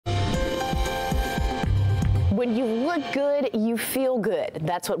When you look good, you feel good.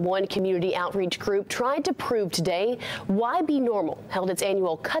 That's what one community outreach group tried to prove today. Why Be Normal held its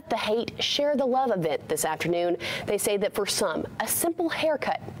annual Cut the Hate, Share the Love event this afternoon. They say that for some, a simple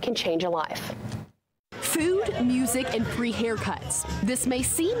haircut can change a life. Food, music, and free haircuts. This may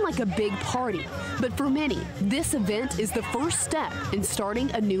seem like a big party, but for many, this event is the first step in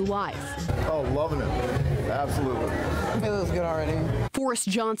starting a new life. Oh, loving it. Absolutely. It was good already. Forrest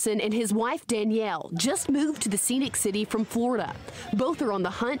Johnson and his wife Danielle just moved to the scenic city from Florida. Both are on the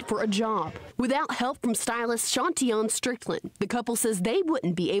hunt for a job. Without help from stylist Shantion Strickland, the couple says they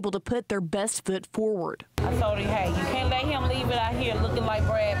wouldn't be able to put their best foot forward. I told him, hey, you can't let him leave it out here looking like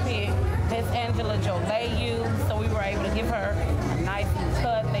Brad Pitt. That's Angela Jolie used, so we were able to give her a nice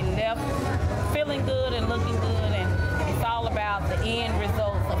cut. They left feeling good and looking good, and it's all about the end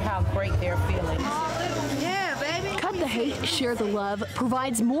results of how great they're feeling. Yeah, baby. Cut the Hate, Share the Love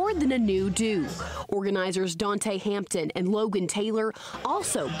provides more than a new do. Organizers Dante Hampton and Logan Taylor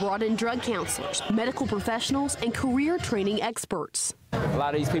also brought in drug counselors, medical professionals, and career training experts. A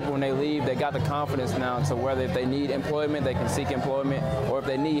lot of these people, when they leave, they got the confidence now to whether if they need employment, they can seek employment, or if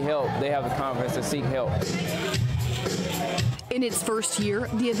they need help, they have the confidence to seek help. In its first year,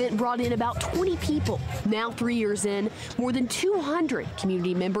 the event brought in about 20 people. Now, 3 years in, more than 200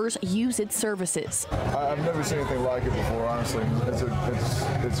 community members use its services. I've never seen anything like it before, honestly.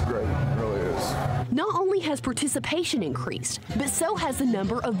 It's great. It really is. Not only has participation increased, but so has the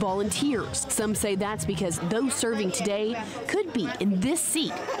number of volunteers. Some say that's because those serving today could be in this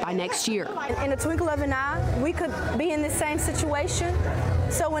seat by next year. In a twinkle of an eye, we could be in the same situation.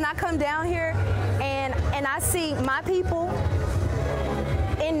 So when I come down here and I see my people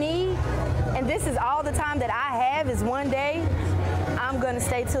in need, and this is all the time that I have is one day, I'm going to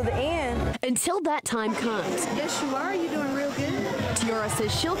stay till the end. Until that time comes. Yes, you are. You're doing real good. Tiara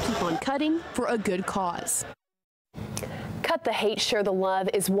says she'll keep on cutting for a good cause. Cut the Hate, Share the Love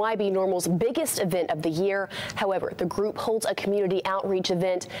is Why Be Normal's biggest event of the year. However, the group holds a community outreach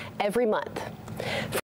event every month.